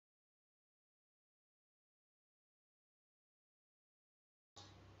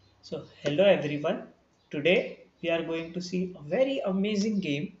So, hello everyone. Today we are going to see a very amazing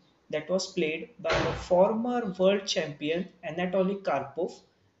game that was played by the former world champion Anatoly Karpov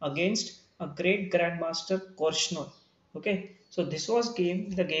against a great grandmaster Korchnoi. Okay, so this was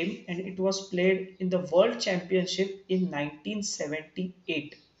the game, and it was played in the World Championship in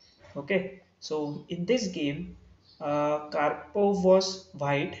 1978. Okay, so in this game, Karpov was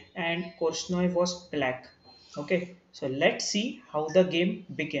white and Korchnoi was black. Okay, so let's see how the game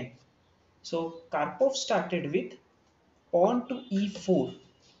began. So Karpov started with pawn to e4.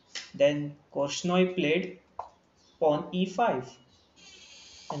 Then Korchnoi played pawn e5.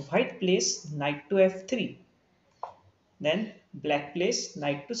 Then white plays knight to f3. Then black plays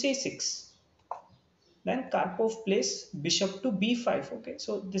knight to c6. Then Karpov plays bishop to b5. Okay,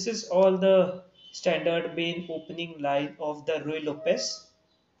 so this is all the standard main opening line of the Ruy Lopez.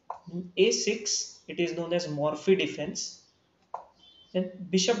 A6, it is known as Morphy defense. Then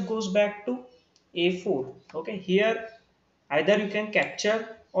bishop goes back to a4. Okay, here either you can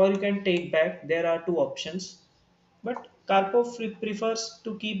capture or you can take back. There are two options, but Karpov prefers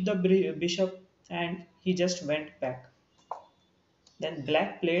to keep the bishop, and he just went back. Then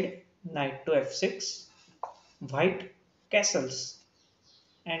black played knight to f6. White castles,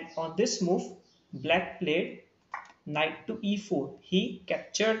 and on this move black played knight to e4. He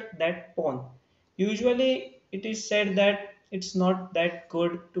captured that pawn. Usually it is said that it's not that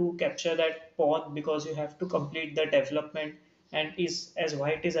good to capture that pawn because you have to complete the development, and is as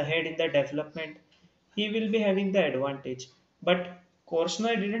white is ahead in the development, he will be having the advantage. But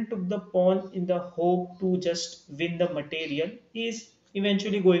Korchnoi didn't took the pawn in the hope to just win the material. He is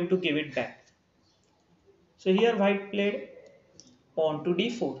eventually going to give it back. So here white played pawn to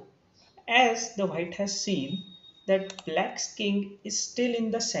d4. As the white has seen that black's king is still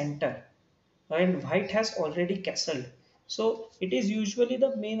in the center and white has already castled. So it is usually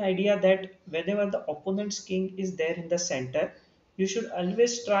the main idea that whenever the opponent's king is there in the center, you should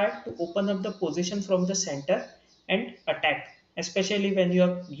always try to open up the position from the center and attack, especially when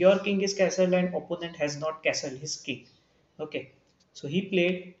your king is castled and opponent has not castled his king. Okay, so he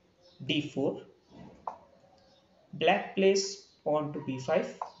played d4. Black plays pawn to b5.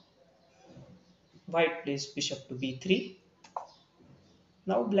 White plays bishop to b3.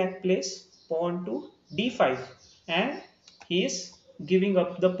 Now black plays pawn to d5, and he is giving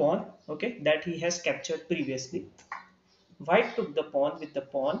up the pawn, okay, that he has captured previously. White took the pawn with the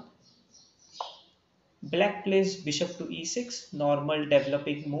pawn. Black plays bishop to e6, normal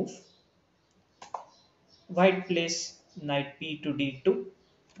developing move. White plays knight b to d2,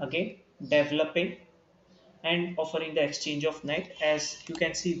 again developing and offering the exchange of knight. As you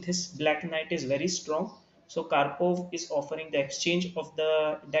can see, this black knight is very strong, so Karpov is offering the exchange of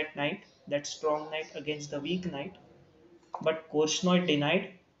the that knight, that strong knight against the weak knight, but Korchnoi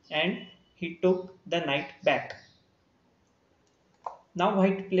denied and he took the knight back. Now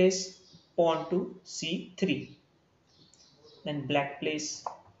white plays pawn to c3. Then black plays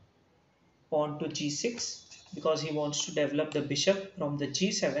pawn to g6 because he wants to develop the bishop from the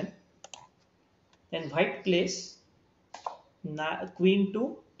g7. Then white plays queen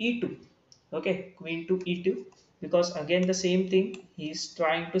to e2. Okay, queen to e2, because again the same thing, he is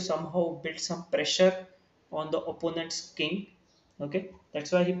trying to somehow build some pressure on the opponent's king. Okay,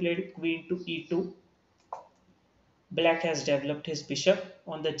 that's why he played queen to e2. Black has developed his bishop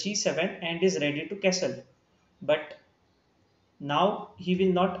on the g7 and is ready to castle, but now he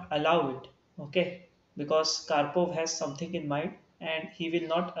will not allow it. Okay, because Karpov has something in mind and he will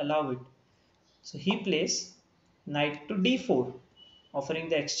not allow it. So he plays knight to d4, offering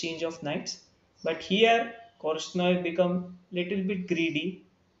the exchange of knights. But here Korchnoi become little bit greedy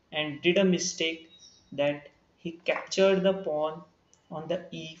and did a mistake, that he captured the pawn on the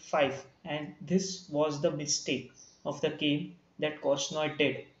e5, and this was the mistake of the game that Korchnoi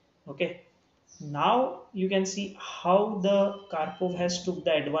did. Okay, now you can see how the Karpov has took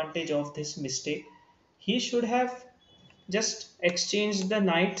the advantage of this mistake. He should have just exchanged the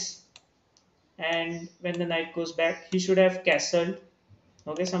knights, and when the knight goes back he should have castled.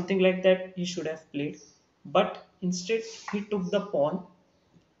 Okay, something like that he should have played, but instead he took the pawn.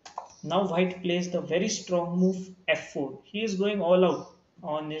 Now white plays the very strong move f4. He is going all out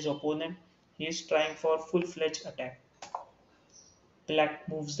on his opponent. He is trying for full-fledged attack. Black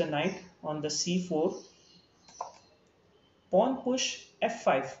moves the knight on the c4. Pawn push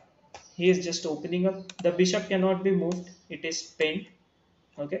f5. He is just opening up. The bishop cannot be moved, it is pinned.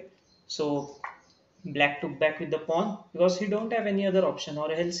 Okay, so black took back with the pawn because he don't have any other option,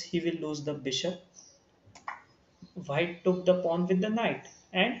 or else he will lose the bishop. White took the pawn with the knight,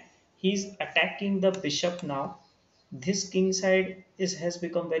 and he's attacking the bishop now. This king side is has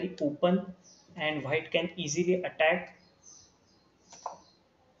become very open and white can easily attack.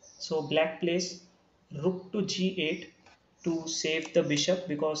 So black plays rook to g8 to save the bishop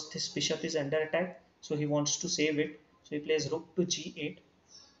because this bishop is under attack. So he wants to save it. So he plays rook to g8.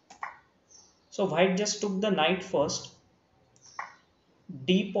 So white just took the knight first.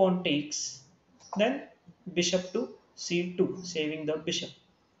 D pawn takes. Then bishop to c2, saving the bishop.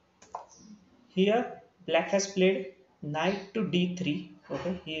 Here black has played knight to d3.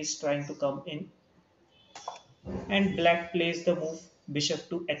 Okay, he is trying to come in, and black plays the move bishop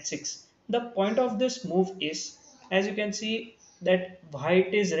to h6. The point of this move is, as you can see, that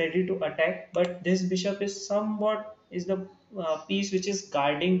white is ready to attack, but this bishop is somewhat is the piece which is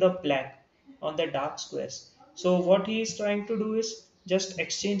guarding the black on the dark squares. So what he is trying to do is just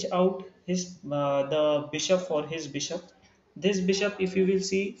exchange out his the bishop for his bishop. This bishop, if you will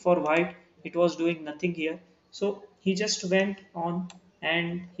see, for white, it was doing nothing here. So he just went on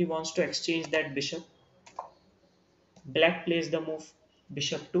and he wants to exchange that bishop. Black plays the move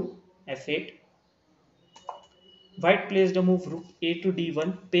bishop to f8. White plays the move rook a to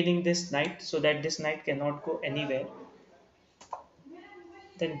d1, pinning this knight so that this knight cannot go anywhere.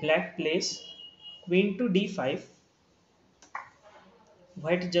 Then black plays queen to d5.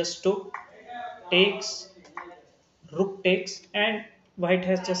 White just took, takes, rook takes, and white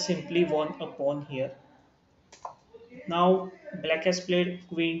has just simply won a pawn here. Now black has played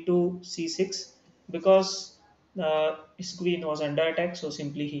queen to c6 because his queen was under attack, so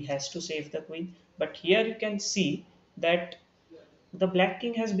simply he has to save the queen. But here you can see that the black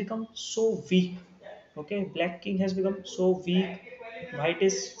king has become so weak. Okay, black king has become so weak. White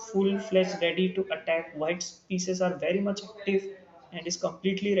is full-fledged ready to attack. White's pieces are very much active and is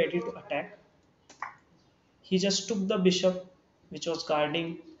completely ready to attack. He just took the bishop which was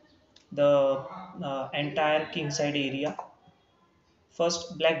guarding the entire kingside area.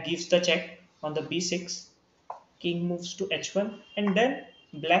 First black gives the check on the b6, king moves to h1, and then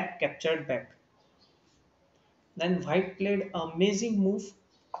black captured back. Then white played amazing move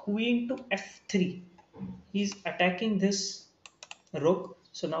queen to f3. He's attacking this rook,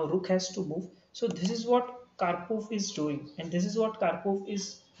 so now rook has to move. So this is what Karpov is doing, and this is what Karpov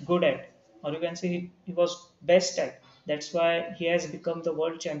is good at, or you can say he was best at. That's why he has become the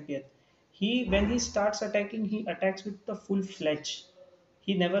world champion. He when he starts attacking, he attacks with the full fledged.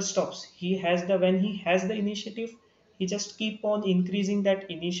 He never stops. He has the when he has the initiative, he just keep on increasing that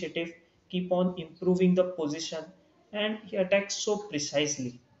initiative, keep on improving the position, and he attacks so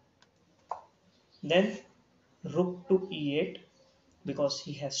precisely. Then rook to e8 because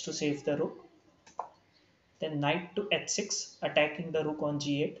he has to save the rook. Then knight to h6 attacking the rook on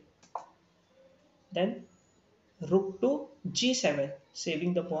g8. Then rook to g7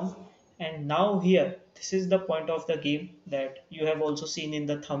 saving the pawn. And now here this is the point of the game that you have also seen in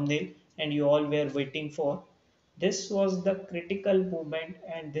the thumbnail and you all were waiting for. This was the critical moment,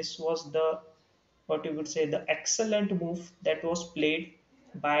 and this was the what you would say the excellent move that was played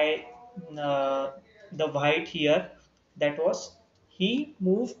by uh, the white here. That was he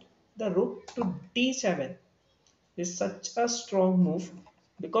moved the rook to d7. Is such a strong move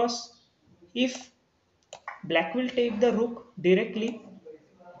because if black will take the rook directly,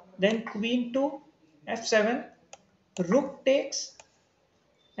 then queen to f7, rook takes,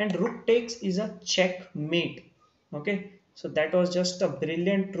 and rook takes is a checkmate. Okay, so that was just a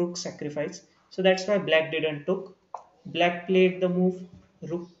brilliant rook sacrifice. So that's why black didn't took. Black played the move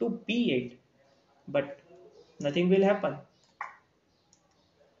rook to b8, but nothing will happen.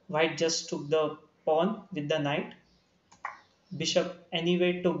 White just took the pawn with the knight. Bishop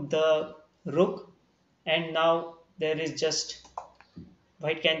anyway took the rook, and now there is just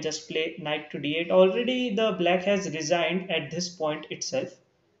white can just play knight to d8. Already the black has resigned at this point itself,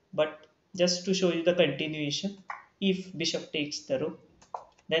 but just to show you the continuation, if bishop takes the rook,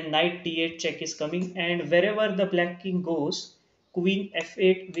 then knight d8 check is coming, and wherever the black king goes, queen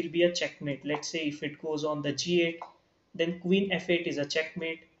f8 will be a checkmate. Let's say if it goes on the g8, then queen f8 is a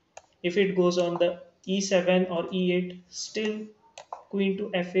checkmate. If it goes on the e7 or e8, still queen to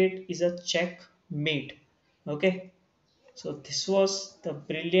f8 is a checkmate. Okay, so this was the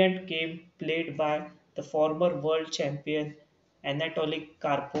brilliant game played by the former world champion Anatoly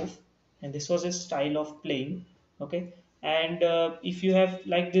Karpov, and this was his style of playing. Okay, and if you have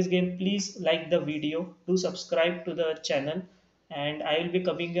liked this game, please like the video, do subscribe to the channel, and I will be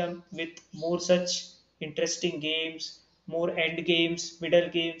coming up with more such interesting games, more end games, middle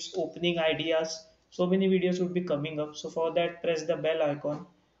games, opening ideas. So many videos would be coming up. So for that, press the bell icon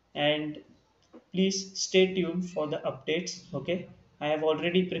and please stay tuned for the updates. Okay, I have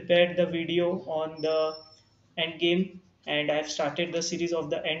already prepared the video on the end game, and I've started the series of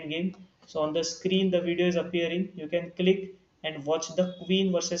the end game. So on the screen the video is appearing. You can click and watch the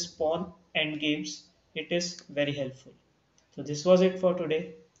queen versus pawn end games. It is very helpful. So this was it for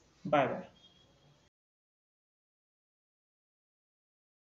today. Bye bye.